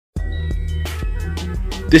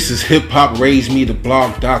This is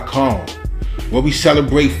hiphop-raised-me-the-blog.com, where we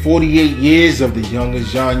celebrate 48 years of the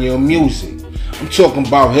youngest genre of music. I'm talking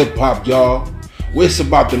about hip-hop, y'all, where it's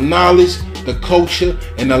about the knowledge, the culture,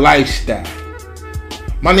 and the lifestyle.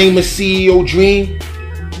 My name is CEO Dream.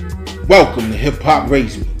 Welcome to Hip Hop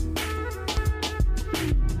Raise Me.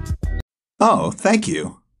 Oh, thank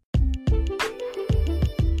you.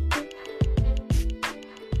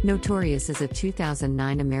 Notorious is a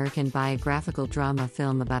 2009 American biographical drama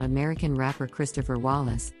film about American rapper Christopher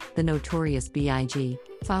Wallace, the Notorious B.I.G.,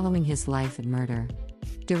 following his life and murder.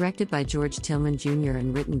 Directed by George Tillman Jr.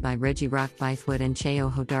 and written by Reggie Rock Bythewood and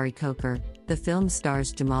Cheo Hodari Coker, the film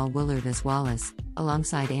stars Jamal Willard as Wallace,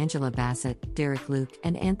 alongside Angela Bassett, Derek Luke,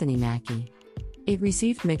 and Anthony Mackie. It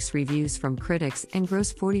received mixed reviews from critics and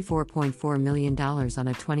grossed $44.4 million on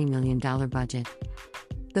a $20 million budget.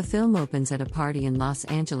 The film opens at a party in Los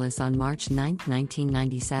Angeles on March 9,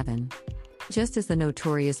 1997. Just as the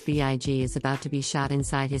Notorious B.I.G. is about to be shot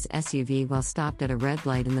inside his SUV while stopped at a red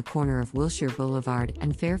light in the corner of Wilshire Boulevard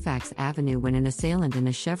and Fairfax Avenue when an assailant in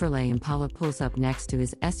a Chevrolet Impala pulls up next to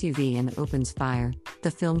his SUV and opens fire, the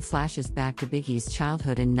film flashes back to Biggie's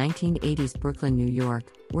childhood in 1980s Brooklyn, New York,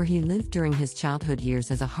 where he lived during his childhood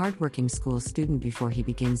years as a hardworking school student before he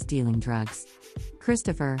begins dealing drugs.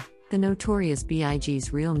 Christopher, the Notorious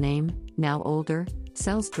B.I.G.'s real name, now older,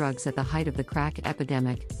 sells drugs at the height of the crack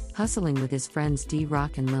epidemic, hustling with his friends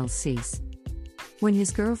D-Rock and Lil Cease. When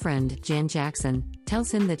his girlfriend, Jan Jackson, tells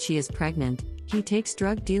him that she is pregnant, he takes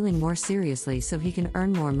drug dealing more seriously so he can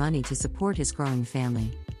earn more money to support his growing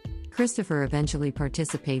family. Christopher eventually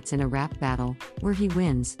participates in a rap battle, where he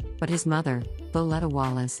wins, but his mother, Boletta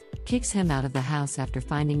Wallace, kicks him out of the house after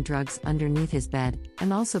finding drugs underneath his bed,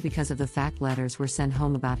 and also because of the fact letters were sent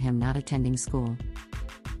home about him not attending school.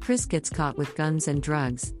 Chris gets caught with guns and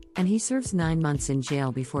drugs, and he serves 9 months in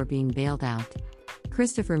jail before being bailed out.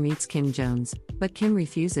 Christopher meets Kim Jones, but Kim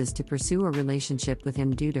refuses to pursue a relationship with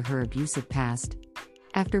him due to her abusive past.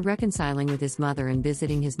 After reconciling with his mother and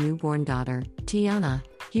visiting his newborn daughter, Tiana,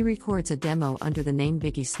 he records a demo under the name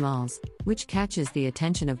Biggie Smalls, which catches the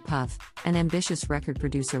attention of Puff, an ambitious record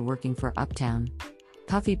producer working for Uptown.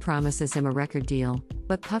 Puffy promises him a record deal,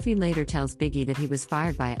 but Puffy later tells Biggie that he was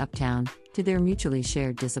fired by Uptown, to their mutually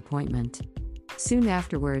shared disappointment. Soon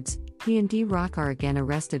afterwards, he and D-Rock are again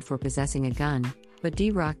arrested for possessing a gun, but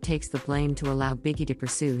D-Rock takes the blame to allow Biggie to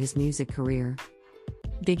pursue his music career.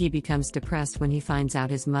 Biggie becomes depressed when he finds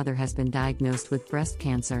out his mother has been diagnosed with breast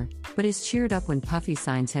cancer, but is cheered up when Puffy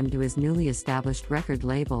signs him to his newly established record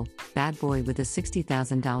label, Bad Boy, with a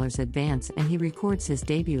 $60,000 advance, and he records his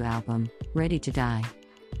debut album, Ready to Die.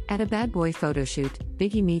 At a Bad Boy photoshoot,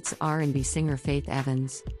 Biggie meets R&B singer Faith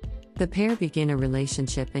Evans. The pair begin a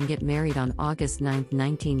relationship and get married on August 9,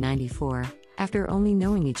 1994, after only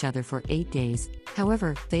knowing each other for 8 days.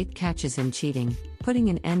 However, Faith catches him cheating, putting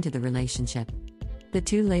an end to the relationship. The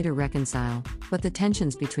two later reconcile, but the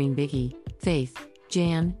tensions between Biggie, Faith,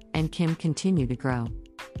 Jan, and Kim continue to grow.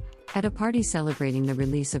 At a party celebrating the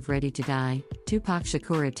release of Ready to Die, Tupac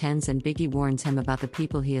Shakur attends and Biggie warns him about the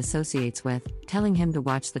people he associates with, telling him to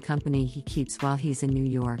watch the company he keeps while he's in New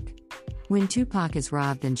York. When Tupac is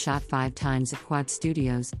robbed and shot 5 times at Quad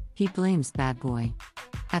Studios, he blames Bad Boy.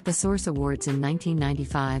 At the Source Awards in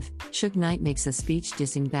 1995, Suge Knight makes a speech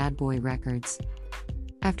dissing Bad Boy Records.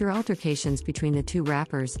 After altercations between the two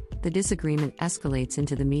rappers, the disagreement escalates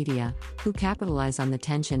into the media, who capitalize on the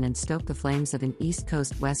tension and stoke the flames of an East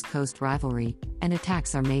Coast-West Coast rivalry, and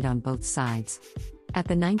attacks are made on both sides. At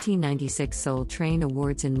the 1996 Soul Train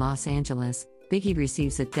Awards in Los Angeles, Biggie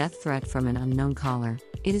receives a death threat from an unknown caller.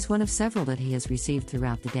 It is one of several that he has received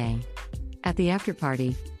throughout the day. At the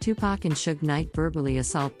after-party, Tupac and Suge Knight verbally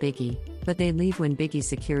assault Biggie, but they leave when Biggie's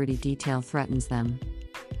security detail threatens them.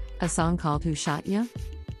 A song called Who Shot Ya?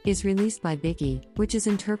 Is released by Biggie, which is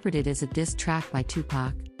interpreted as a diss track by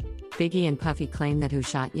Tupac. Biggie and Puffy claim that Who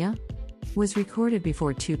Shot Ya? Was recorded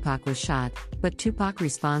before Tupac was shot, but Tupac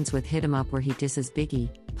responds with Hit 'Em Up, where he disses Biggie,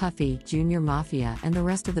 Puffy, Junior Mafia, and the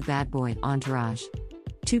rest of the Bad Boy entourage.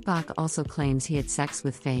 Tupac also claims he had sex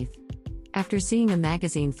with Faith. After seeing a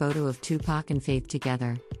magazine photo of Tupac and Faith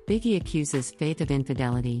together, Biggie accuses Faith of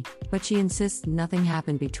infidelity, but she insists nothing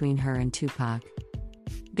happened between her and Tupac.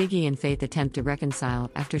 Biggie and Faith attempt to reconcile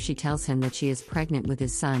after she tells him that she is pregnant with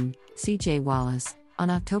his son, C.J. Wallace, on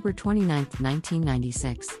October 29,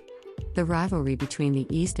 1996. The rivalry between the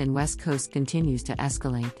East and West Coast continues to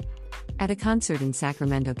escalate. At a concert in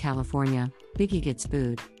Sacramento, California, Biggie gets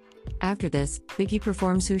booed. After this, Biggie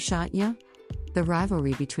performs Who Shot Ya? The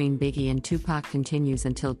rivalry between Biggie and Tupac continues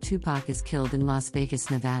until Tupac is killed in Las Vegas,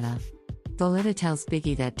 Nevada. Voletta tells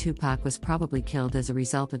Biggie that Tupac was probably killed as a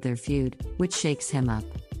result of their feud, which shakes him up.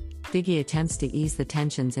 Biggie attempts to ease the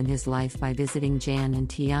tensions in his life by visiting Jan and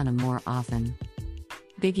Tiana more often.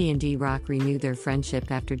 Biggie and D-Rock renew their friendship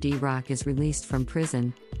after D-Rock is released from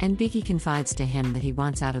prison, and Biggie confides to him that he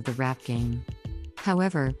wants out of the rap game.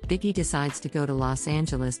 However, Biggie decides to go to Los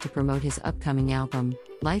Angeles to promote his upcoming album,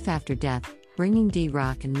 Life After Death, bringing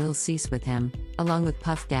D-Rock and Lil Cease with him, along with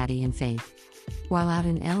Puff Daddy and Faith. While out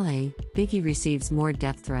in LA, Biggie receives more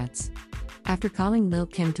death threats. After calling Lil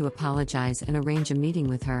Kim to apologize and arrange a meeting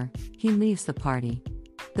with her, he leaves the party.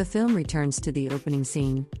 The film returns to the opening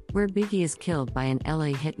scene, where Biggie is killed by an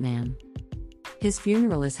LA hitman. His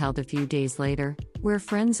funeral is held a few days later, where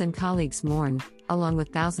friends and colleagues mourn, along with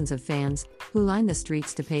thousands of fans, who line the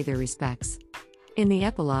streets to pay their respects. In the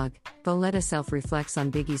epilogue, Voletta self-reflects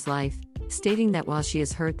on Biggie's life, stating that while she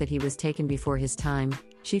is hurt that he was taken before his time,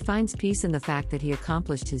 she finds peace in the fact that he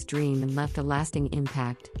accomplished his dream and left a lasting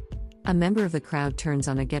impact. A member of the crowd turns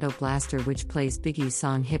on a ghetto blaster which plays Biggie's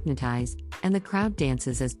song Hypnotize, and the crowd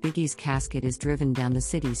dances as Biggie's casket is driven down the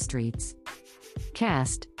city's streets.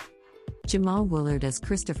 Cast: Jamal Willard as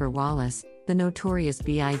Christopher Wallace, the Notorious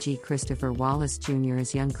B.I.G. Christopher Wallace Jr.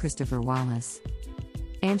 as young Christopher Wallace.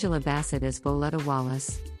 Angela Bassett as Voletta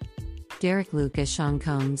Wallace. Derek Luke as Sean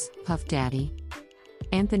Combs, Puff Daddy.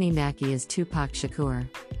 Anthony Mackie as Tupac Shakur.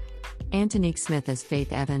 Antonique Smith as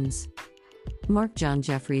Faith Evans. Mark John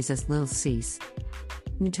Jeffries as Lil Cease.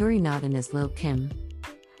 Naturi Naughton as Lil Kim.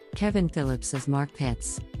 Kevin Phillips as Mark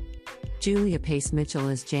Pitts. Julia Pace Mitchell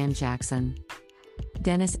as Jan Jackson.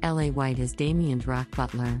 Dennis L.A. White as Damian Rock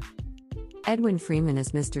Butler. Edwin Freeman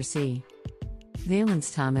as Mr. C.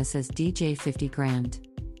 Valence Thomas as DJ 50 Grand.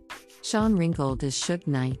 Sean Ringgold as Suge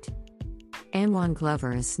Knight. Anwan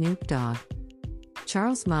Glover as Snoop Dogg.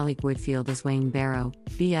 Charles Malik Woodfield as Wayne Barrow,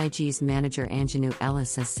 B.I.G.'s manager Anjanou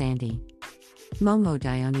Ellis as Sandy. Momo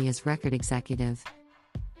Dione as record executive.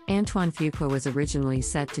 Antoine Fuqua was originally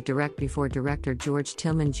set to direct before director George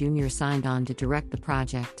Tillman Jr. signed on to direct the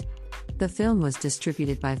project. The film was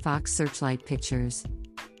distributed by Fox Searchlight Pictures.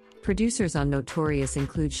 Producers on Notorious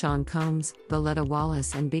include Sean Combs, Voletta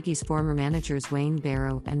Wallace and Biggie's former managers Wayne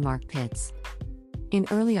Barrow and Mark Pitts. In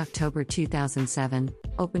early October 2007,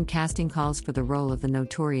 open casting calls for the role of the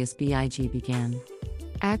Notorious B.I.G. began.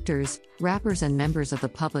 Actors, rappers and members of the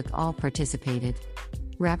public all participated.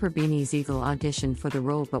 Rapper Beanie Siegel auditioned for the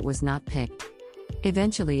role but was not picked.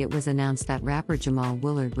 Eventually it was announced that rapper Jamal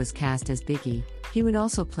Willard was cast as Biggie. He would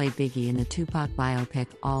also play Biggie in the Tupac biopic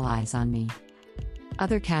All Eyes on Me.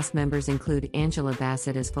 Other cast members include Angela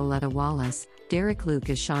Bassett as Voletta Wallace, Derek Luke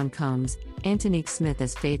as Sean Combs, Antonique Smith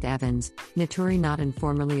as Faith Evans, Naturi Naughton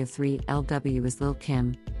formerly of 3LW as Lil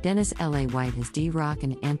Kim, Dennis L.A. White as D-Rock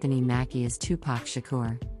and Anthony Mackie as Tupac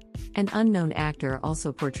Shakur. An unknown actor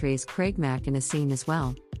also portrays Craig Mack in a scene as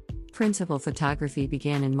well. Principal photography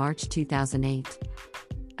began in March 2008.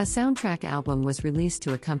 A soundtrack album was released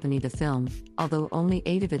to accompany the film, although only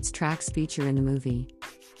 8 of its tracks feature in the movie.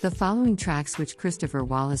 The following tracks which Christopher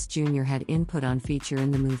Wallace Jr. had input on feature in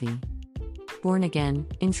the movie: Born Again,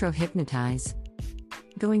 Intro Hypnotize,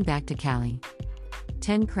 Going Back to Cali,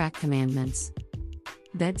 10 Crack Commandments,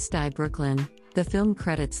 Bed-Stuy Brooklyn. The film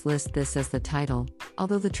credits list this as the title,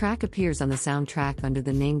 although the track appears on the soundtrack under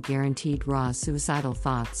the name Guaranteed Raw Suicidal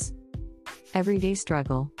Thoughts. Everyday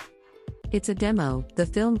Struggle. It's a demo. The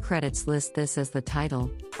film credits list this as the title,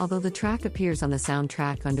 although the track appears on the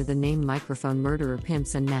soundtrack under the name Microphone Murderer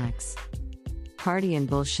Pimps and Max. Party and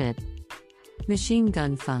Bullshit. Machine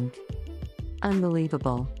Gun Funk.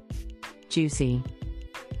 Unbelievable. Juicy.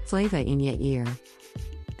 Flava in Ya Ear.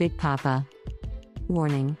 Big Papa.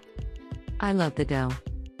 Warning. I Love the Dough.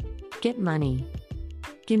 Get Money.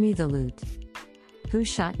 Gimme the Loot. Who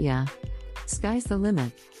Shot Ya? Sky's the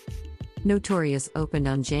Limit. Notorious opened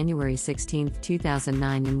on January 16,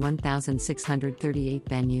 2009 in 1,638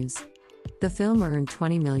 venues. The film earned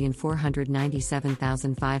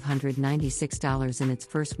 $20,497,596 in its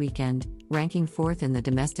first weekend, ranking 4th in the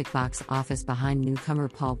domestic box office behind newcomer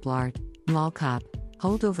Paul Blart, Mall Cop,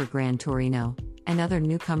 Holdover Gran Torino, and other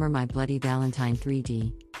newcomer My Bloody Valentine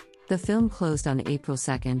 3D. The film closed on April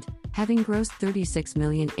 2, having grossed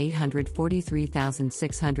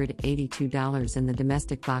 $36,843,682 in the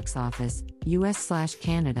domestic box office,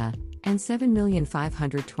 US/Canada, and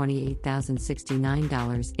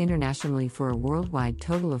 $7,528,069 internationally for a worldwide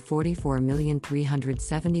total of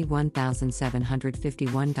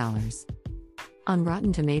 $44,371,751. On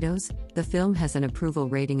Rotten Tomatoes, the film has an approval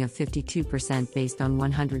rating of 52% based on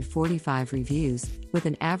 145 reviews, with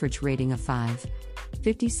an average rating of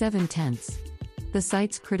 5.57. The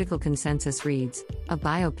site's critical consensus reads, a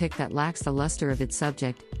biopic that lacks the luster of its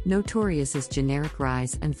subject, Notorious's generic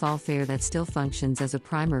rise and fall fare that still functions as a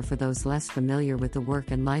primer for those less familiar with the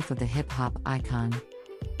work and life of the hip-hop icon.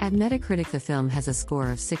 At Metacritic, the film has a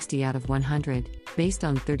score of 60 out of 100, based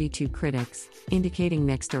on 32 critics, indicating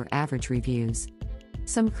mixed or average reviews.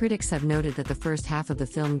 Some critics have noted that the first half of the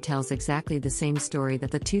film tells exactly the same story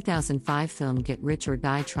that the 2005 film Get Rich or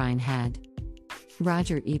Die Tryin' had.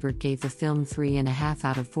 Roger Ebert gave the film 3.5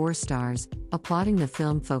 out of 4 stars, applauding the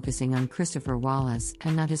film focusing on Christopher Wallace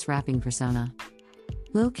and not his rapping persona.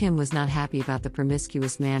 Lil' Kim was not happy about the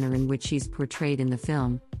promiscuous manner in which she's portrayed in the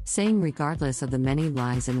film, saying regardless of the many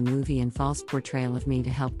lies in the movie and false portrayal of me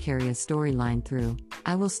to help carry a storyline through,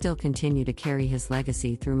 I will still continue to carry his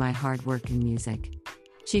legacy through my hard work in music.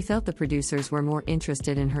 She felt the producers were more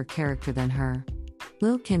interested in her character than her.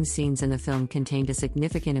 Lil' Kim's scenes in the film contained a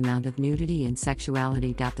significant amount of nudity and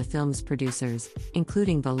sexuality. The film's producers,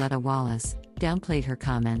 including Violetta Wallace, downplayed her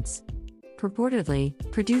comments. Purportedly,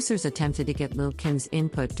 producers attempted to get Lil' Kim's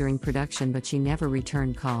input during production, but she never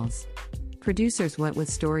returned calls. Producers went with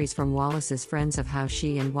stories from Wallace's friends of how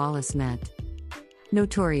she and Wallace met.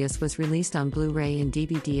 Notorious was released on Blu-ray and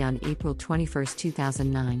DVD on April 21,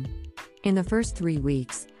 2009. In the first 3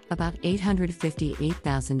 weeks, about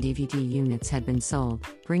 858,000 DVD units had been sold,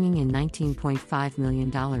 bringing in $19.5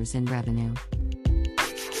 million in revenue.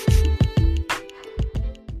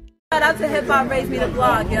 Shout out to Hip Hop Raised Me the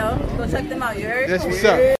blog, yo. Go check them out, you heard? That's what's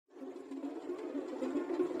up.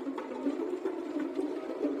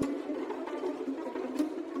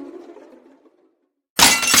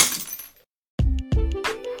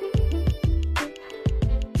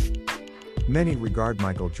 Many regard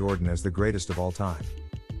Michael Jordan as the greatest of all time.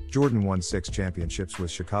 Jordan won 6 championships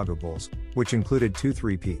with Chicago Bulls, which included 2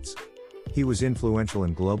 three-peats. He was influential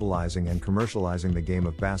in globalizing and commercializing the game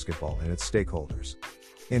of basketball and its stakeholders.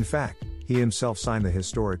 In fact, he himself signed the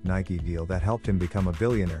historic Nike deal that helped him become a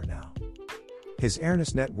billionaire now. His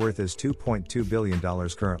earnest net worth is $2.2 billion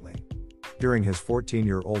currently. During his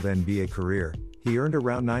 14-year-old NBA career, he earned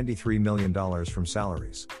around $93 million from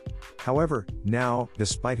salaries. However, now,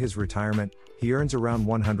 despite his retirement, he earns around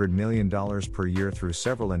 $100 million per year through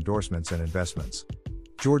several endorsements and investments.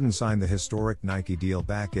 Jordan signed the historic Nike deal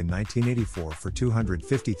back in 1984 for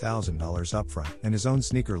 $250,000 upfront and his own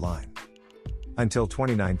sneaker line. Until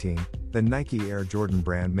 2019, the Nike Air Jordan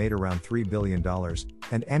brand made around $3 billion,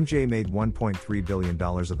 and MJ made $1.3 billion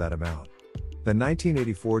of that amount. The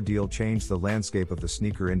 1984 deal changed the landscape of the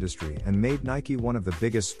sneaker industry and made Nike one of the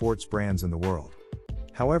biggest sports brands in the world.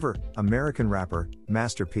 However, American rapper,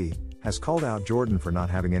 Master P, has called out Jordan for not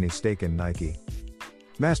having any stake in Nike.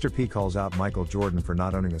 Master P calls out Michael Jordan for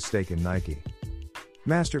not owning a stake in Nike.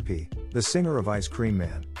 Master P, the singer of Ice Cream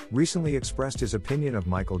Man, recently expressed his opinion of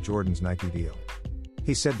Michael Jordan's Nike deal.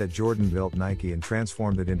 He said that Jordan built Nike and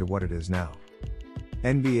transformed it into what it is now.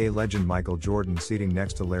 NBA legend Michael Jordan, seating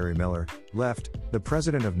next to Larry Miller, left, the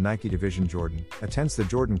president of Nike division Jordan, attends the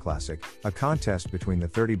Jordan Classic, a contest between the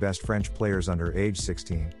 30 best French players under age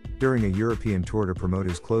 16, during a European tour to promote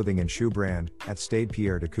his clothing and shoe brand, at Stade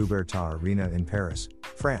Pierre de Coubertin Arena in Paris,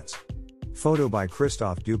 France. Photo by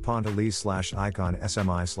Christophe Dupont-Elise/icon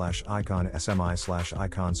SMI/icon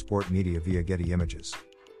SMI/icon Sport Media via Getty Images.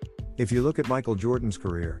 If you look at Michael Jordan's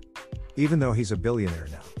career, even though he's a billionaire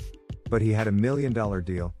now, but he had $1 million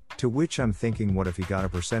deal, to which I'm thinking, what if he got a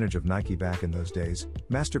percentage of Nike back in those days,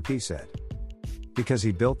 Master P said. Because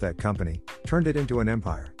he built that company, turned it into an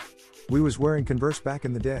empire. We was wearing Converse back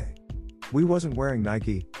in the day. We wasn't wearing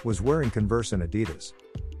Nike, was wearing Converse and Adidas.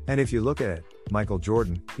 And if you look at it, Michael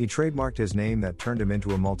Jordan, he trademarked his name that turned him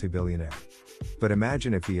into a multi-billionaire. But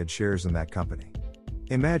imagine if he had shares in that company.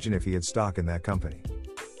 Imagine if he had stock in that company.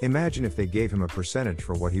 Imagine if they gave him a percentage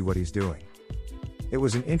for what he's doing. It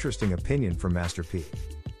was an interesting opinion from Master P.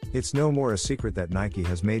 It's no more a secret that Nike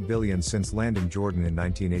has made billions since landing Jordan in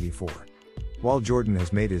 1984. While Jordan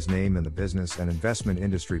has made his name in the business and investment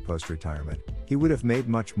industry post-retirement, he would have made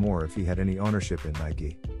much more if he had any ownership in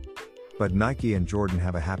Nike. But Nike and Jordan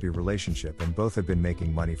have a happy relationship and both have been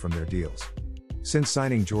making money from their deals. Since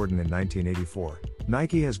signing Jordan in 1984,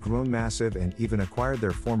 Nike has grown massive and even acquired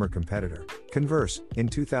their former competitor, Converse, in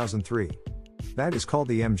 2003. That is called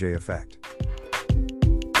the MJ effect.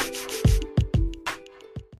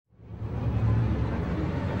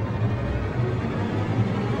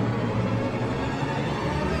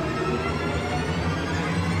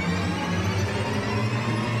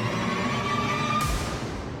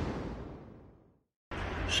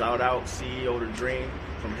 Shout out CEO The Dream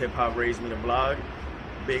from Hip Hop Raised Me the blog.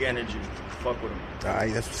 Big energy. Fuck with him.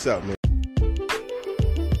 Alright, that's what's up, man.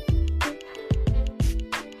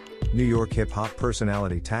 New York hip-hop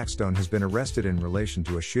personality Taxstone has been arrested in relation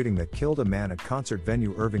to a shooting that killed a man at concert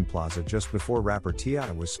venue Irving Plaza just before rapper T.I.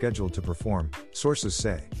 was scheduled to perform, sources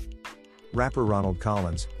say. Rapper Ronald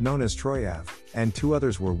Collins, known as Troy Ave, and 2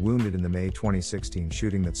 others were wounded in the May 2016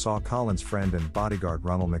 shooting that saw Collins' friend and bodyguard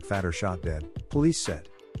Ronald McFatter shot dead, police said.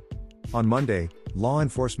 On Monday, law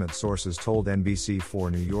enforcement sources told NBC4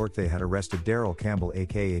 New York they had arrested Daryl Campbell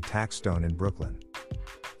aka Taxstone in Brooklyn.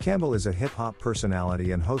 Campbell is a hip-hop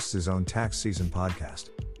personality and hosts his own Tax Season podcast.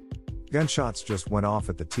 Gunshots just went off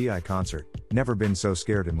at the T.I. concert, never been so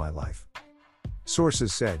scared in my life.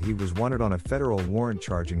 Sources said he was wanted on a federal warrant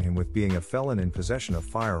charging him with being a felon in possession of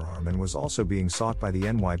firearm and was also being sought by the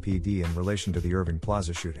NYPD in relation to the Irving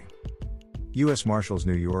Plaza shooting. U.S. Marshals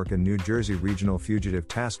New York and New Jersey Regional Fugitive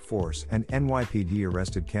Task Force and NYPD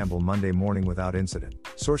arrested Campbell Monday morning without incident,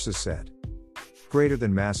 sources said. Greater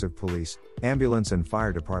than massive police, ambulance and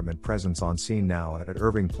fire department presence on scene now at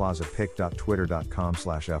Irving Plaza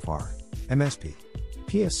pic.twitter.com/FR. MSP.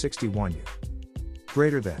 PS61U.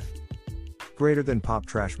 Greater than Pop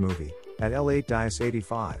Trash Movie, at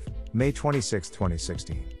L8-85, May 26,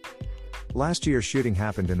 2016. Last year's shooting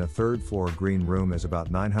happened in a third-floor green room as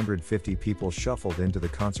about 950 people shuffled into the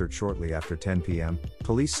concert shortly after 10 p.m.,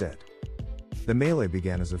 police said. The melee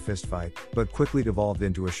began as a fistfight, but quickly devolved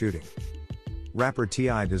into a shooting. Rapper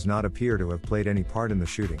T.I. does not appear to have played any part in the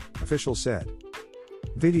shooting, officials said.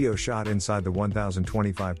 Video shot inside the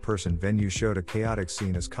 1,025-person venue showed a chaotic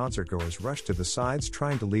scene as concertgoers rushed to the sides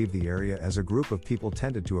trying to leave the area as a group of people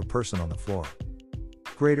tended to a person on the floor.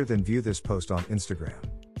 Greater than view this post on Instagram.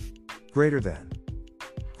 Greater than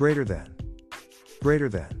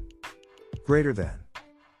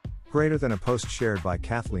a post shared by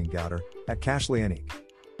Kathleen Gowder, at Cashly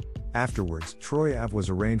Afterwards, Troy Ave was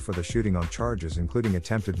arraigned for the shooting on charges including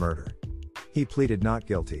attempted murder. He pleaded not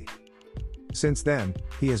guilty. Since then,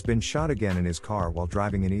 he has been shot again in his car while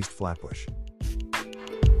driving in East Flatbush.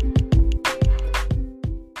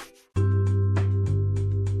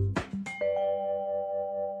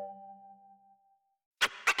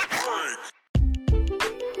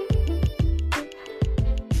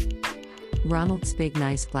 Ronald Big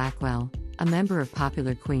Nice Blackwell, a member of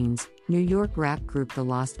popular Queens, New York rap group The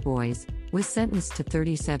Lost Boys, was sentenced to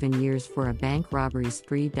 37 years for a bank robbery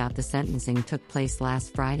spree. The sentencing took place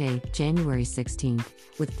last Friday, January 16,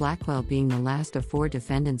 with Blackwell being the last of 4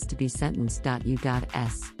 defendants to be sentenced.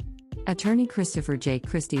 U.S. Attorney Christopher J.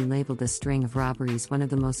 Christie labeled the string of robberies one of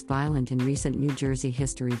the most violent in recent New Jersey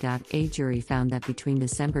history. A jury found that between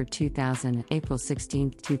December 2000 and April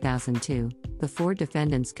 16, 2002, the 4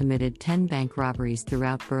 defendants committed 10 bank robberies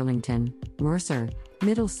throughout Burlington, Mercer,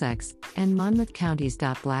 Middlesex, and Monmouth counties.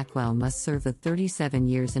 Blackwell must serve the 37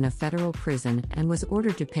 years in a federal prison and was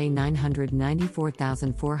ordered to pay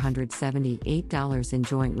 $994,478 in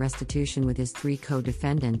joint restitution with his 3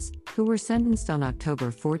 co-defendants, who were sentenced on October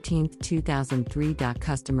 14, 2003.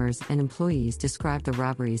 Customers and employees described the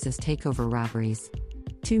robberies as takeover robberies.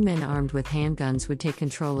 2 men armed with handguns would take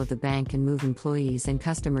control of the bank and move employees and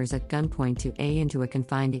customers at gunpoint into a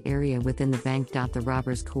confined area within the bank. The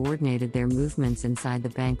robbers coordinated their movements inside the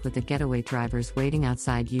bank with the getaway drivers waiting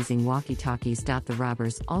outside using walkie-talkies. The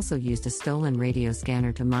robbers also used a stolen radio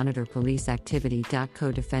scanner to monitor police activity.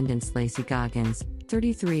 Co-defendants Lacey Goggins,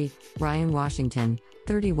 33, Ryan Washington,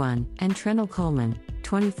 31, and Trenell Coleman,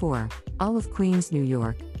 24, all of Queens, New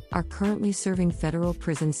York, are currently serving federal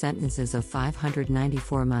prison sentences of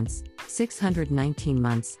 594 months, 619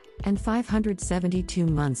 months, and 572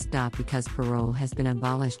 months. Because parole has been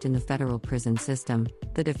abolished in the federal prison system,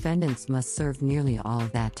 the defendants must serve nearly all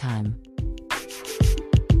of that time.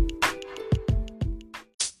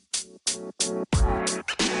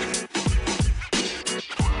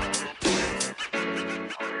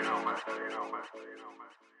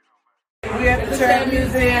 We at the Trap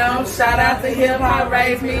Museum. Shout out to Hip Hop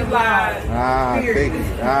Raised Me Live. Thank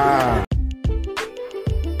you.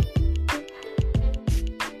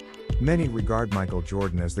 Many regard Michael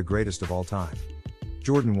Jordan as the greatest of all time.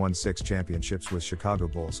 Jordan won 6 championships with Chicago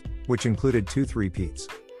Bulls, which included 2 three-peats.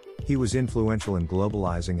 He was influential in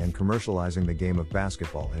globalizing and commercializing the game of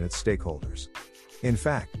basketball and its stakeholders. In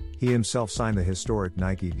fact, he himself signed the historic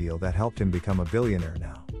Nike deal that helped him become a billionaire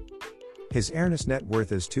now. His earnest net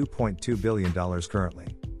worth is $2.2 billion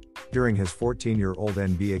currently. During his 14-year-old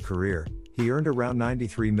NBA career, he earned around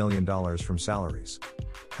 $93 million from salaries.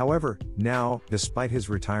 However, now, despite his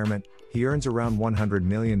retirement, he earns around $100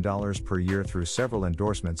 million per year through several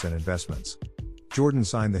endorsements and investments. Jordan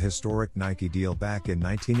signed the historic Nike deal back in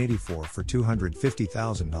 1984 for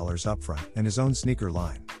 $250,000 upfront and his own sneaker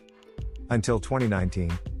line. Until 2019,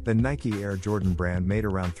 the Nike Air Jordan brand made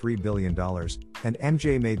around $3 billion, and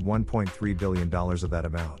MJ made $1.3 billion of that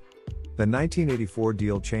amount. The 1984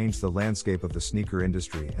 deal changed the landscape of the sneaker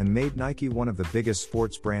industry and made Nike one of the biggest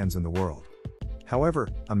sports brands in the world. However,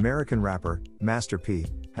 American rapper, Master P,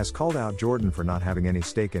 has called out Jordan for not having any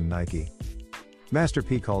stake in Nike. Master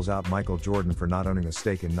P calls out Michael Jordan for not owning a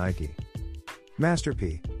stake in Nike. Master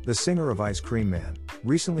P, the singer of Ice Cream Man,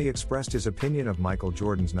 recently expressed his opinion of Michael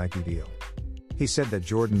Jordan's Nike deal. He said that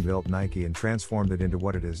Jordan built Nike and transformed it into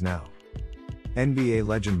what it is now. NBA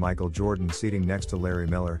legend Michael Jordan, seating next to Larry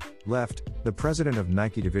Miller, left, the president of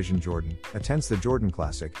Nike division. Jordan attends the Jordan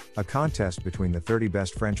Classic, a contest between the 30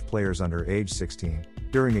 best French players under age 16,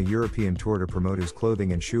 during a European tour to promote his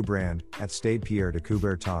clothing and shoe brand, at Stade Pierre de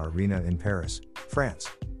Coubertin Arena in Paris, France.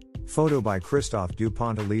 Photo by Christophe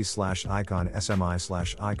Dupont-Elise/icon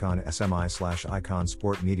SMI/icon SMI/icon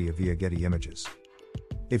Sport Media via Getty Images.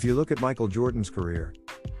 If you look at Michael Jordan's career,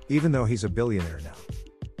 even though he's a billionaire now,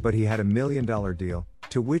 but he had $1 million deal,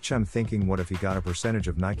 to which I'm thinking, what if he got a percentage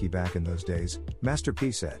of Nike back in those days, Master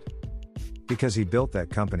P said. Because he built that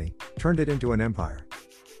company, turned it into an empire.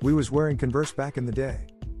 We was wearing Converse back in the day.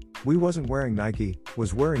 We wasn't wearing Nike,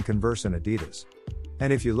 was wearing Converse and Adidas.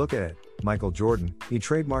 And if you look at it, Michael Jordan, he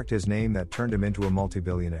trademarked his name that turned him into a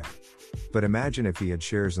multi-billionaire. But imagine if he had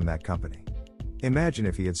shares in that company. Imagine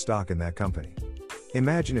if he had stock in that company.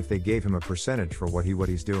 Imagine if they gave him a percentage for what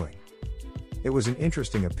he's doing. It was an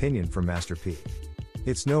interesting opinion from Master P.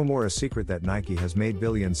 It's no more a secret that Nike has made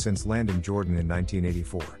billions since landing Jordan in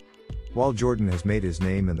 1984. While Jordan has made his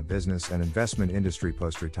name in the business and investment industry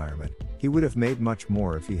post-retirement, he would have made much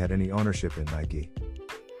more if he had any ownership in Nike.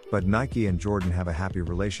 But Nike and Jordan have a happy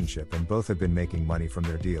relationship and both have been making money from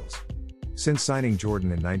their deals. Since signing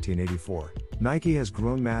Jordan in 1984, Nike has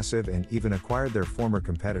grown massive and even acquired their former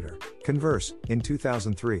competitor, Converse, in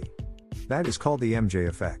 2003. That is called the MJ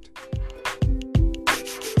effect.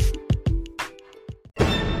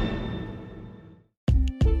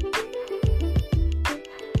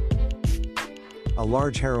 A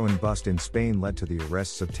large heroin bust in Spain led to the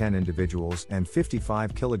arrests of 10 individuals and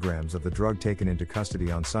 55 kilograms of the drug taken into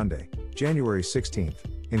custody on Sunday, January 16,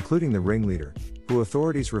 including the ringleader, who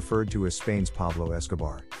authorities referred to as Spain's Pablo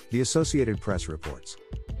Escobar, the Associated Press reports.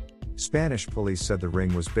 Spanish police said the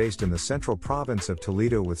ring was based in the central province of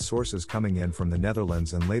Toledo, with sources coming in from the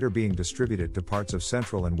Netherlands and later being distributed to parts of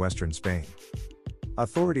central and western Spain.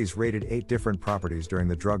 Authorities raided 8 different properties during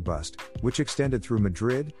the drug bust, which extended through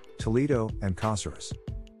Madrid, Toledo, and Cáceres.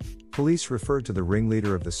 Police referred to the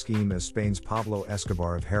ringleader of the scheme as Spain's Pablo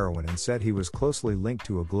Escobar of heroin and said he was closely linked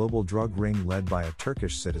to a global drug ring led by a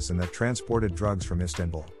Turkish citizen that transported drugs from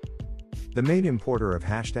Istanbul. The main importer of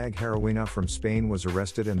 #Heroina from Spain was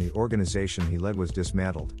arrested and the organization he led was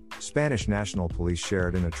dismantled, Spanish National Police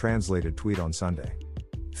shared in a translated tweet on Sunday.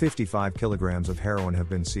 55 kilograms of heroin have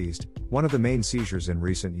been seized, one of the main seizures in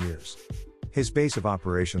recent years. His base of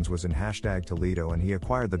operations was in #Toledo and he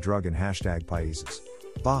acquired the drug in #Países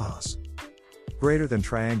Bajos. Greater than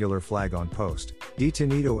triangular flag on post,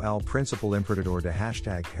 detenido al principal importador de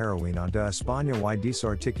 #heroína de España y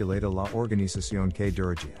desarticulada la organización que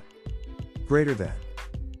dirigía. Greater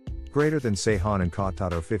than Sejan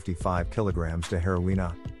incautado 55 kilograms de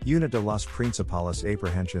heroína, una de las principales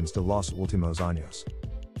aprehensiones de los últimos años.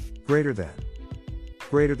 Greater than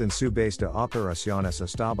su base de operaciones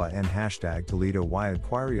estaba en #Toledo y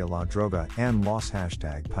adquiría la droga en los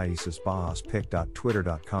 #Países Bajos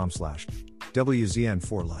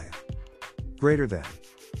pic.twitter.com/WZN4Laya. Greater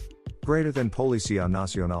than Policía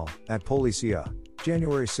Nacional, at Policía,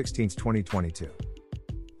 January 16, 2022.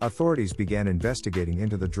 Authorities began investigating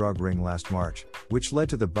into the drug ring last March, which led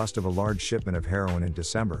to the bust of a large shipment of heroin in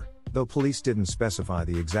December, though police didn't specify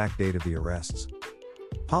the exact date of the arrests.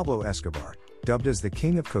 Pablo Escobar, dubbed as the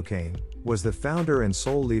King of Cocaine, was the founder and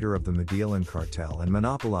sole leader of the Medellin cartel and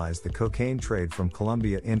monopolized the cocaine trade from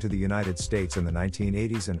Colombia into the United States in the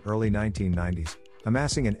 1980s and early 1990s,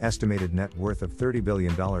 amassing an estimated net worth of $30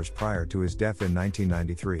 billion prior to his death in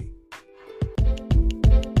 1993.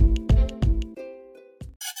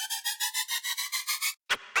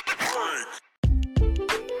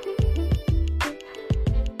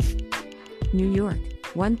 New York,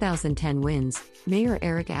 1010 wins. Mayor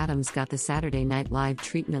Eric Adams got the Saturday Night Live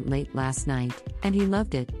treatment late last night, and he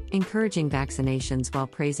loved it, encouraging vaccinations while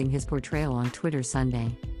praising his portrayal on Twitter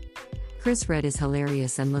Sunday. Chris Redd is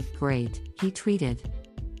hilarious and looked great, he tweeted.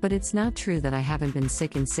 But it's not true that I haven't been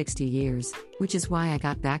sick in 60 years, which is why I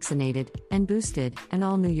got vaccinated and boosted, and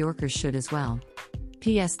all New Yorkers should as well.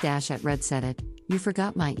 P.S.@Redd said it, you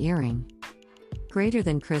forgot my earring. Greater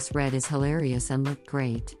than Chris Redd is hilarious and looked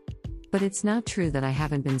great. But it's not true that I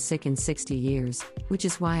haven't been sick in 60 years, which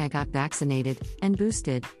is why I got vaccinated and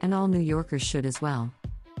boosted, and all New Yorkers should as well.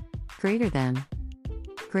 Greater than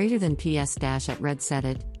PS dash at Red said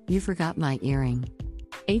it, you forgot my earring.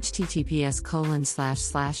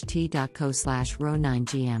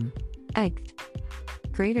 https://t.co/row9gm. Egged.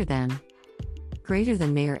 Greater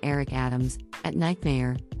than Mayor Eric Adams, at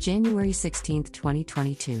Nightmare, January 16,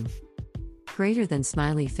 2022. Greater than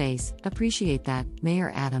smiley face, appreciate that,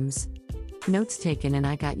 Mayor Adams. Notes taken and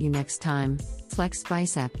I got you next time, flex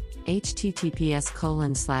bicep,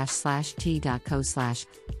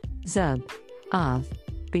 https://t.co/zub of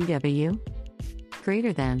BW.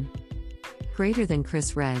 Greater than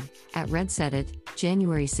Chris Red, at Red said it,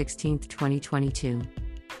 January 16, 2022.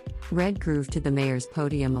 Red grooved to the mayor's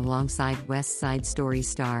podium alongside West Side Story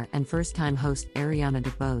star and first-time host Ariana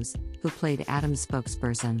DeBose, who played Adam's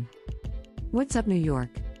spokesperson. What's up, New York?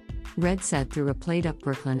 Red said through a played-up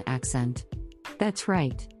Brooklyn accent. That's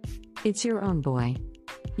right. It's your own boy.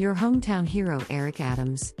 Your hometown hero Eric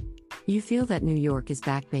Adams. You feel that New York is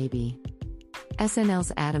back, baby.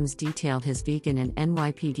 SNL's Adams detailed his vegan and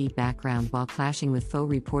NYPD background while clashing with faux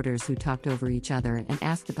reporters who talked over each other and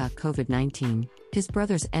asked about COVID-19, his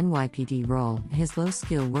brother's NYPD role, and his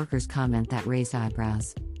low-skill workers comment that raised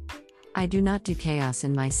eyebrows. I do not do chaos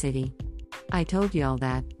in my city. I told y'all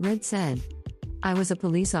that, Red said. I was a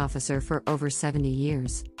police officer for over 70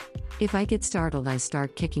 years. If I get startled, I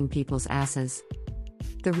start kicking people's asses.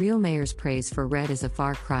 The real mayor's praise for Red is a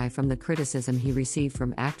far cry from the criticism he received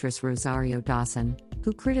from actress Rosario Dawson,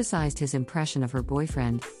 who criticized his impression of her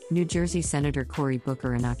boyfriend, New Jersey Senator Cory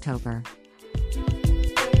Booker, in October.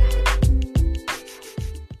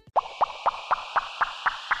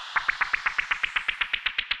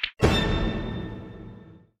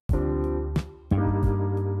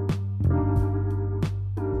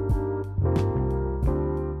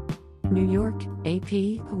 New York, AP,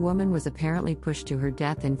 a woman was apparently pushed to her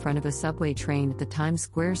death in front of a subway train at the Times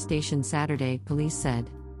Square station Saturday, police said.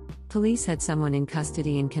 Police had someone in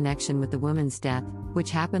custody in connection with the woman's death,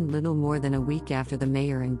 which happened little more than a week after the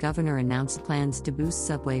mayor and governor announced plans to boost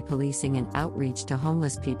subway policing and outreach to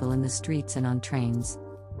homeless people in the streets and on trains.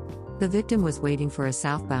 The victim was waiting for a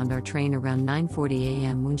southbound R train around 9:40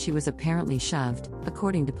 a.m. when she was apparently shoved,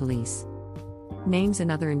 according to police. Names and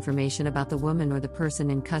other information about the woman or the person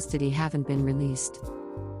in custody haven't been released.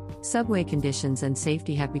 Subway conditions and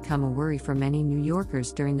safety have become a worry for many New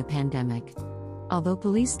Yorkers during the pandemic. Although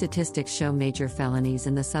police statistics show major felonies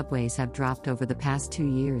in the subways have dropped over the past 2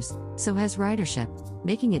 years, so has ridership,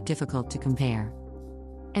 making it difficult to compare.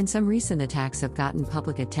 And some recent attacks have gotten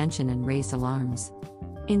public attention and raised alarms.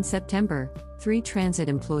 In September, 3 transit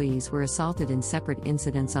employees were assaulted in separate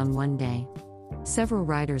incidents on one day. Several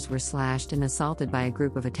riders were slashed and assaulted by a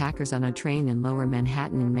group of attackers on a train in Lower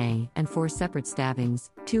Manhattan in May, and 4 separate stabbings,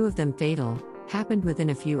 2 of them fatal, happened within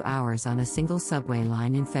a few hours on a single subway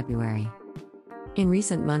line in February. In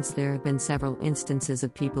recent months, there have been several instances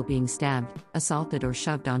of people being stabbed, assaulted, or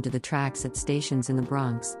shoved onto the tracks at stations in the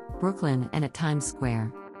Bronx, Brooklyn, and at Times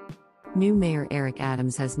Square. New Mayor Eric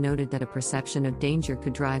Adams has noted that a perception of danger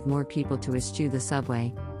could drive more people to eschew the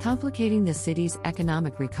subway, complicating the city's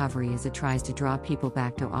economic recovery as it tries to draw people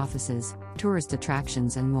back to offices, tourist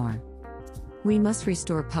attractions, and more. We must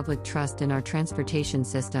restore public trust in our transportation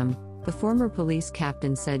system, the former police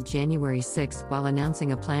captain said January 6 while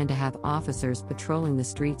announcing a plan to have officers patrolling the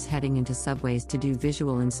streets heading into subways to do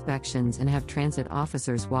visual inspections and have transit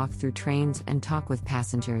officers walk through trains and talk with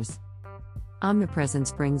passengers.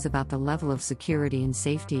 Omnipresence brings about the level of security and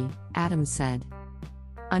safety, Adams said.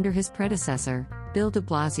 Under his predecessor, Bill de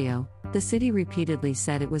Blasio, the city repeatedly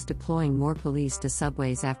said it was deploying more police to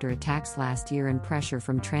subways after attacks last year and pressure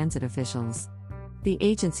from transit officials. The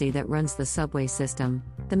agency that runs the subway system,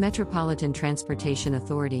 the Metropolitan Transportation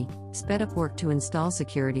Authority, sped up work to install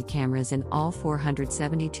security cameras in all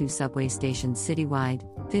 472 subway stations citywide,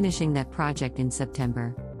 finishing that project in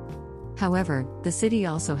September. However, the city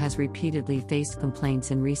also has repeatedly faced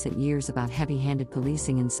complaints in recent years about heavy-handed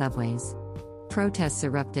policing in subways. Protests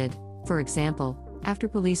erupted, for example, after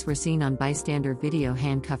police were seen on bystander video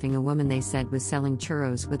handcuffing a woman they said was selling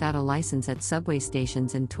churros without a license at subway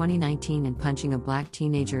stations in 2019 and punching a black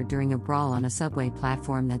teenager during a brawl on a subway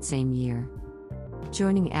platform that same year.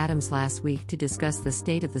 Joining Adams last week to discuss the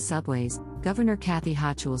state of the subways, Governor Kathy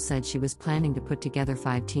Hochul said she was planning to put together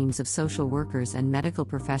 5 teams of social workers and medical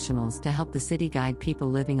professionals to help the city guide people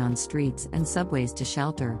living on streets and subways to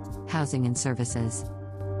shelter, housing, and services.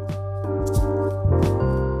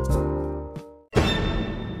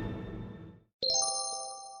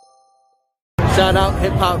 Shout out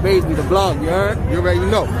Hip Hop Raised Me, the blog, you heard? You already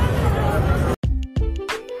know.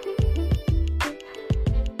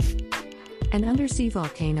 An undersea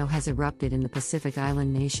volcano has erupted in the Pacific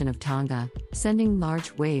island nation of Tonga, sending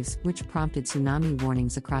large waves which prompted tsunami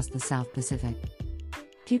warnings across the South Pacific.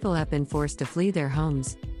 People have been forced to flee their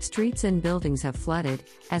homes, streets and buildings have flooded,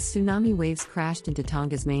 as tsunami waves crashed into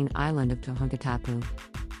Tonga's main island of Tongatapu.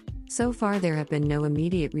 So far there have been no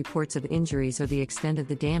immediate reports of injuries or the extent of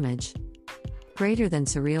the damage. Greater than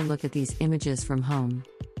surreal, look at these images from home.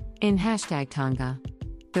 In #Tonga.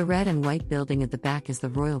 The red and white building at the back is the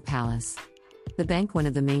Royal Palace. The bank, one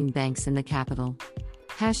of the main banks in the capital.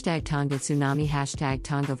 #Tonga tsunami,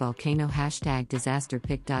 #Tonga volcano,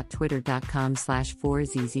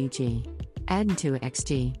 #disasterpic.twitter.com/4zzg. Add to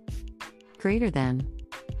XG. Greater than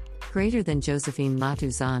Josephine Latu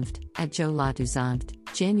Zonft, at Joe Latu Zonft,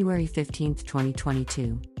 January 15,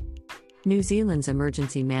 2022. New Zealand's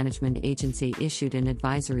Emergency Management Agency issued an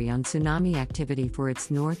advisory on tsunami activity for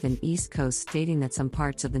its north and east coast, stating that some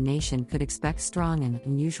parts of the nation could expect strong and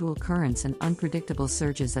unusual currents and unpredictable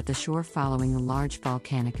surges at the shore following a large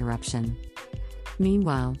volcanic eruption.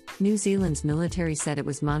 Meanwhile, New Zealand's military said it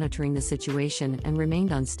was monitoring the situation and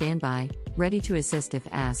remained on standby, ready to assist if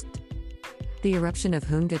asked. The eruption of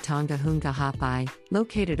Hunga Tonga Hunga Hapai,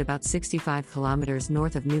 located about 65 kilometers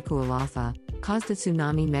north of Nuku'alofa, caused a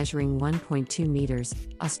tsunami measuring 1.2 meters,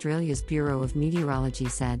 Australia's Bureau of Meteorology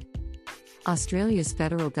said. Australia's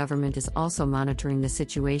federal government is also monitoring the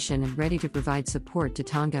situation and ready to provide support to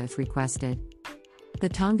Tonga if requested. The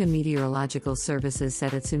Tonga Meteorological Services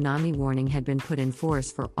said a tsunami warning had been put in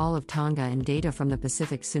force for all of Tonga, and data from the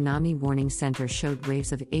Pacific Tsunami Warning Center showed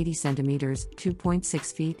waves of 80 centimeters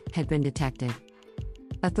 (2.6 feet) had been detected.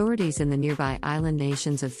 Authorities in the nearby island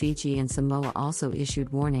nations of Fiji and Samoa also issued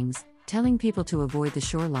warnings, telling people to avoid the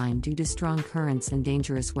shoreline due to strong currents and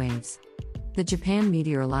dangerous waves. The Japan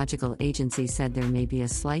Meteorological Agency said there may be a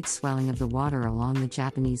slight swelling of the water along the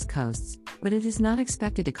Japanese coasts, but it is not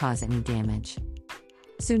expected to cause any damage.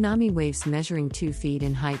 Tsunami waves measuring 2 feet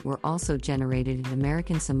in height were also generated in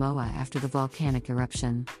American Samoa after the volcanic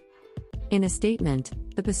eruption. In a statement,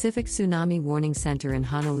 the Pacific Tsunami Warning Center in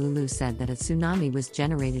Honolulu said that a tsunami was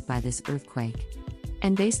generated by this earthquake.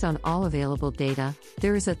 And based on all available data,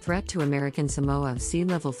 there is a threat to American Samoa of sea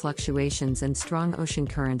level fluctuations and strong ocean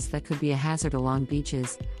currents that could be a hazard along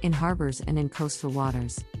beaches, in harbors and in coastal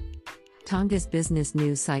waters. Tonga's business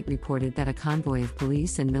news site reported that a convoy of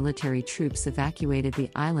police and military troops evacuated the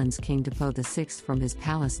island's King Tepo VI from his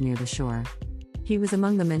palace near the shore. He was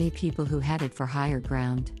among the many people who headed for higher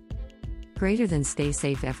ground. Greater than stay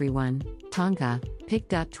safe everyone, Tonga,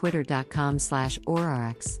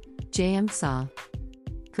 pic.twitter.com/orrx, JM saw.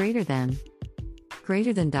 Greater than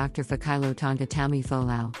Dr. Fakailo Tonga Tami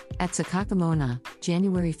Folau, at Sakakamona,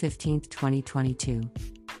 January 15, 2022.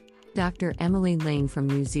 Dr. Emily Lane from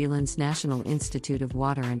New Zealand's National Institute of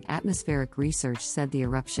Water and Atmospheric Research said the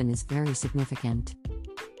eruption is very significant.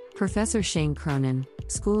 Professor Shane Cronin,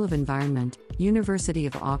 School of Environment, University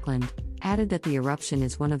of Auckland, added that the eruption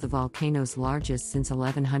is one of the volcano's largest since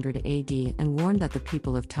 1100 AD and warned that the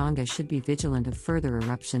people of Tonga should be vigilant of further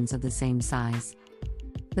eruptions of the same size.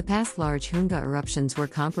 The past large Hunga eruptions were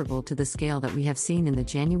comparable to the scale that we have seen in the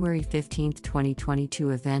January 15,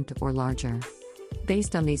 2022 event or larger.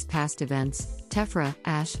 Based on these past events, tephra,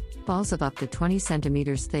 ash, balls of up to 20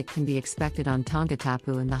 centimeters thick can be expected on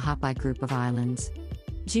Tongatapu and the Hapai group of islands.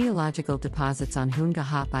 Geological deposits on Hunga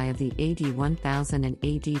Hapai of the AD 1000 and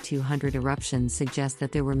AD 200 eruptions suggest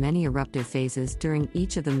that there were many eruptive phases during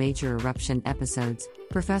each of the major eruption episodes,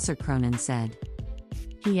 Professor Cronin said.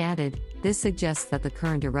 He added, this suggests that the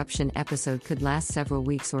current eruption episode could last several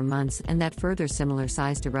weeks or months and that further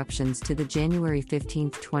similar-sized eruptions to the January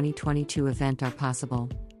 15, 2022 event are possible.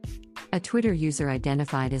 A Twitter user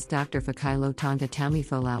identified as Dr. Fakailo Tonga Tami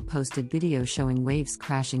Folau posted video showing waves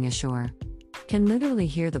crashing ashore. Can literally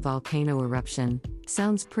hear the volcano eruption,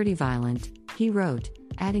 sounds pretty violent, he wrote,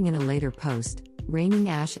 adding in a later post, raining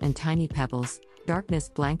ash and tiny pebbles, darkness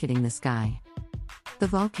blanketing the sky. The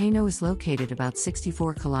volcano is located about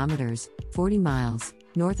 64 kilometers, 40 miles,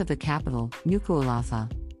 north of the capital, Nuku'alofa.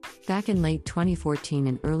 Back in late 2014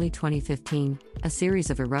 and early 2015, a series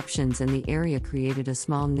of eruptions in the area created a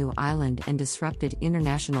small new island and disrupted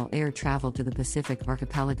international air travel to the Pacific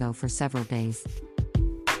archipelago for several days.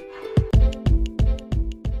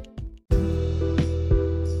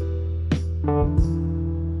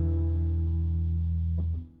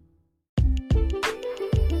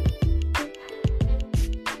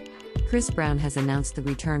 Chris Brown has announced the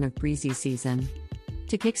return of Breezy season.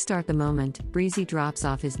 To kickstart the moment, Breezy drops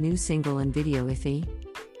off his new single and video Iffy.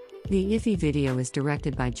 The Iffy video is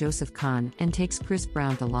directed by Joseph Kahn and takes Chris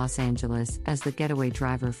Brown to Los Angeles as the getaway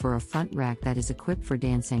driver for a front rack that is equipped for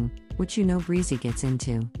dancing, which you know Breezy gets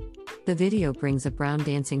into. The video brings a brown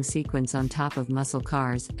dancing sequence on top of muscle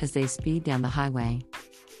cars as they speed down the highway.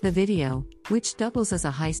 The video, which doubles as a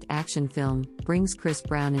heist action film, brings Chris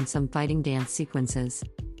Brown in some fighting dance sequences.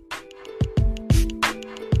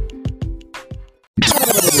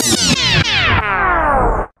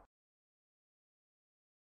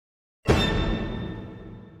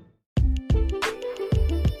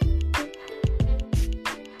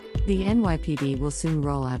 The NYPD will soon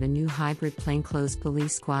roll out a new hybrid plainclothes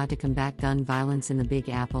police squad to combat gun violence in the Big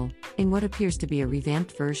Apple, in what appears to be a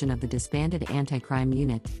revamped version of the disbanded anti-crime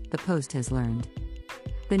unit, the Post has learned.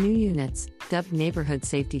 The new units, dubbed neighborhood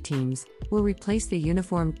safety teams, will replace the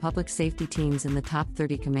uniformed public safety teams in the top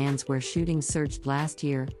 30 commands where shootings surged last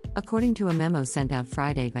year, according to a memo sent out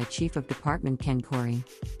Friday by Chief of Department Ken Corey.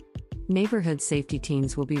 Neighborhood safety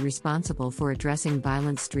teams will be responsible for addressing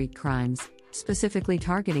violent street crimes, specifically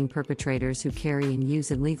targeting perpetrators who carry and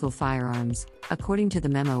use illegal firearms, according to the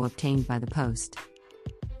memo obtained by the Post.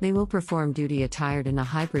 They will perform duty attired in a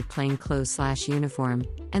hybrid plainclothes/uniform,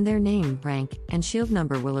 and their name, rank, and shield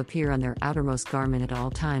number will appear on their outermost garment at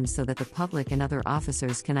all times so that the public and other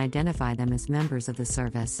officers can identify them as members of the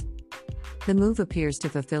service. The move appears to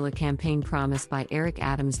fulfill a campaign promise by Eric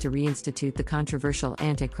Adams to reinstitute the controversial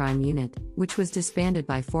anti-crime unit, which was disbanded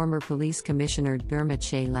by former police commissioner Dermot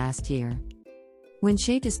Shea last year. When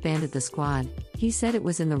Shea disbanded the squad, he said it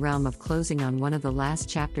was in the realm of closing on one of the last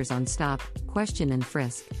chapters on Stop, Question and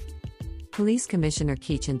Frisk. Police Commissioner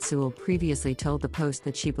Keechan Sewell previously told the Post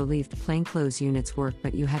that she believed plainclothes units work,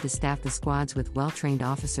 but you had to staff the squads with well-trained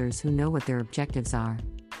officers who know what their objectives are.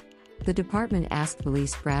 The department asked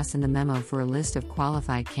police brass in the memo for a list of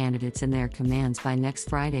qualified candidates in their commands by next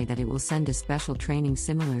Friday that it will send to special training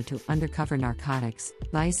similar to undercover narcotics,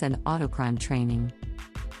 vice and autocrime training.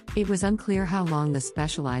 It was unclear how long the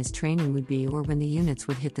specialized training would be or when the units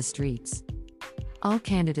would hit the streets. All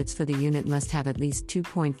candidates for the unit must have at least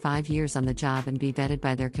 2.5 years on the job and be vetted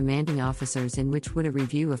by their commanding officers, in which would a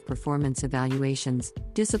review of performance evaluations,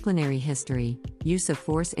 disciplinary history, use of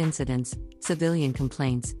force incidents, civilian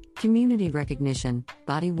complaints, community recognition,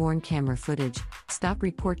 body-worn camera footage, stop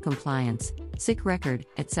report compliance, sick record,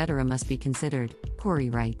 etc. must be considered, Corey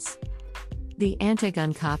writes. The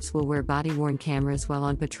anti-gun cops will wear body-worn cameras while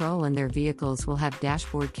on patrol, and their vehicles will have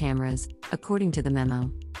dashboard cameras, according to the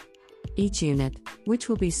memo. Each unit, which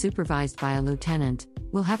will be supervised by a lieutenant,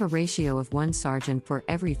 will have a ratio of 1 sergeant for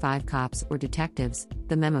every 5 cops or detectives,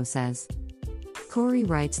 the memo says. Corey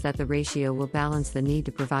writes that the ratio will balance the need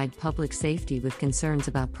to provide public safety with concerns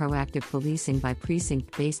about proactive policing by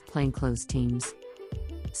precinct-based plainclothes teams.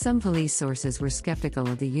 Some police sources were skeptical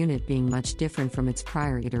of the unit being much different from its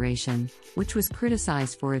prior iteration, which was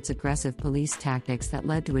criticized for its aggressive police tactics that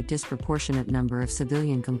led to a disproportionate number of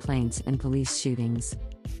civilian complaints and police shootings.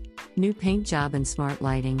 New paint job and smart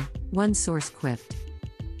lighting, one source quipped.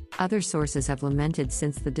 Other sources have lamented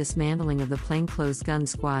since the dismantling of the plainclothes gun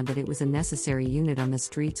squad that it was a necessary unit on the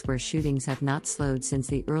streets where shootings have not slowed since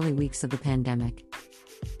the early weeks of the pandemic.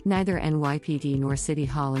 Neither NYPD nor City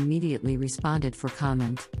Hall immediately responded for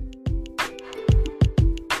comment.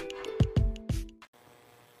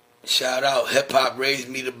 Shout out, Hip Hop Raised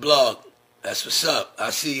Me the Blog. That's what's up.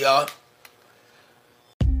 I see y'all.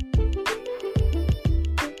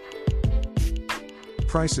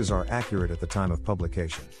 Prices are accurate at the time of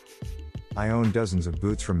publication. I own dozens of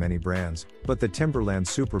boots from many brands, but the Timberland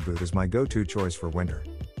Super Boot is my go-to choice for winter.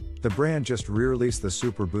 The brand just re-released the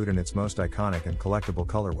Super Boot in its most iconic and collectible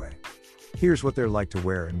colorway. Here's what they're like to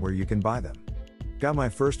wear and where you can buy them. Got my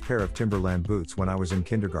first pair of Timberland boots when I was in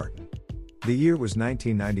kindergarten. The year was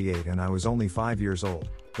 1998 and I was only 5 years old,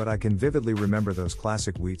 but I can vividly remember those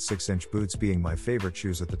classic wheat 6-inch boots being my favorite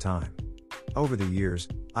shoes at the time. Over the years,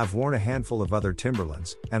 I've worn a handful of other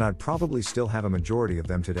Timberlands, and I'd probably still have a majority of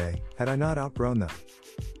them today, had I not outgrown them.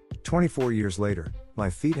 24 years later, my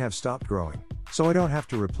feet have stopped growing, so I don't have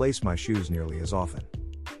to replace my shoes nearly as often.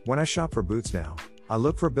 When I shop for boots now, I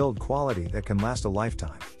look for build quality that can last a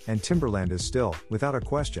lifetime, and Timberland is still, without a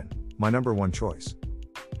question, my number one choice.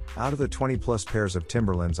 Out of the 20-plus pairs of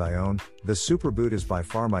Timberlands I own, the Super Boot is by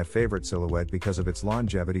far my favorite silhouette because of its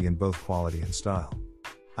longevity in both quality and style.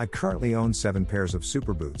 I currently own 7 pairs of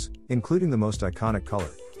Super Boots, including the most iconic color,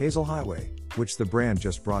 Hazel Highway, which the brand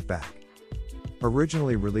just brought back.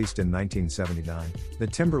 Originally released in 1979, the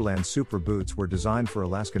Timberland Super Boots were designed for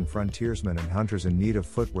Alaskan frontiersmen and hunters in need of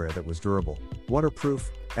footwear that was durable, waterproof,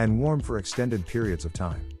 and warm for extended periods of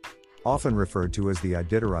time. Often referred to as the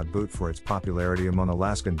Iditarod boot for its popularity among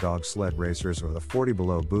Alaskan dog sled racers, or the 40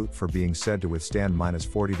 below boot for being said to withstand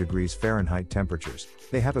 -40 degrees Fahrenheit temperatures,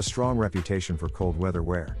 they have a strong reputation for cold weather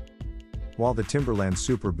wear. While the Timberland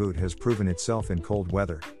Super Boot has proven itself in cold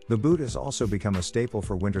weather, the boot has also become a staple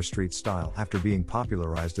for winter street style after being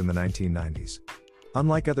popularized in the 1990s.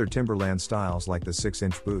 Unlike other Timberland styles like the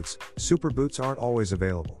 6-inch boots, Super Boots aren't always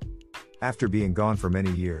available. After being gone for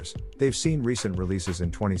many years, they've seen recent releases in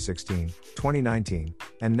 2016, 2019,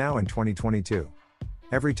 and now in 2022.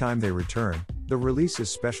 Every time they return, the release is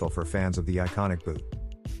special for fans of the iconic boot.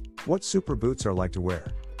 What Super Boots are like to wear?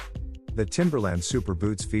 The Timberland Super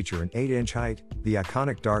Boots feature an 8-inch height, the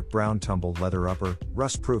iconic dark brown tumbled leather upper,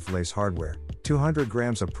 rust-proof lace hardware, 200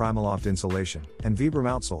 grams of Primaloft insulation, and Vibram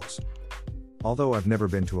outsoles. Although I've never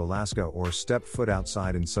been to Alaska or stepped foot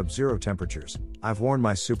outside in sub-zero temperatures, I've worn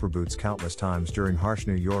my Super Boots countless times during harsh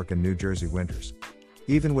New York and New Jersey winters.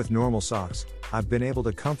 Even with normal socks, I've been able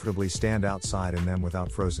to comfortably stand outside in them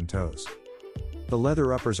without frozen toes. The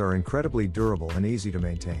leather uppers are incredibly durable and easy to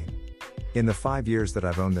maintain. In the 5 years that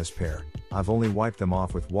I've owned this pair, I've only wiped them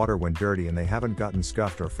off with water when dirty and they haven't gotten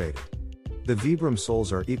scuffed or faded. The Vibram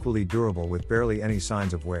soles are equally durable with barely any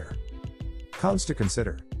signs of wear. Cons to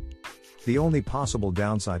consider. The only possible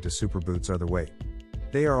downside to Super Boots are the weight.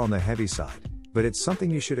 They are on the heavy side, but it's something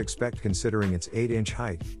you should expect considering its 8-inch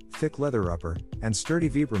height, thick leather upper, and sturdy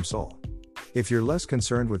Vibram sole. If you're less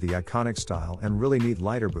concerned with the iconic style and really need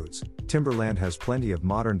lighter boots, Timberland has plenty of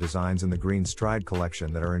modern designs in the Green Stride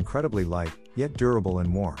collection that are incredibly light, yet durable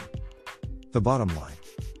and warm. The bottom line.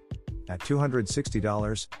 At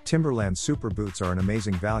 $260, Timberland Super Boots are an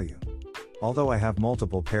amazing value. Although I have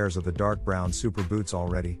multiple pairs of the dark brown Super Boots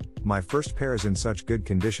already, my first pair is in such good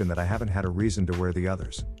condition that I haven't had a reason to wear the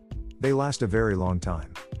others. They last a very long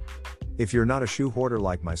time. If you're not a shoe hoarder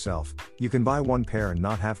like myself, you can buy one pair and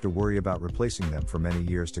not have to worry about replacing them for many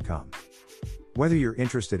years to come. Whether you're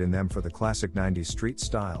interested in them for the classic 90s street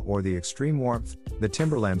style or the extreme warmth, the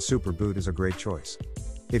Timberland Super Boot is a great choice.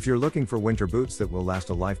 If you're looking for winter boots that will last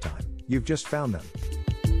a lifetime, you've just found them.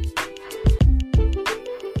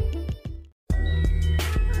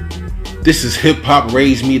 This is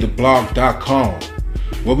hiphop-raised-me-the-blog.com,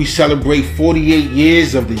 where we celebrate 48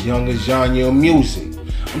 years of the youngest genre of music.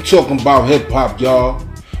 I'm talking about hip-hop, y'all,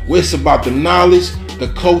 where it's about the knowledge, the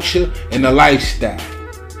culture, and the lifestyle.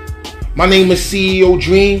 My name is CEO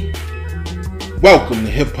Dream. Welcome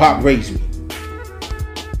to Hip Hop Raised Me.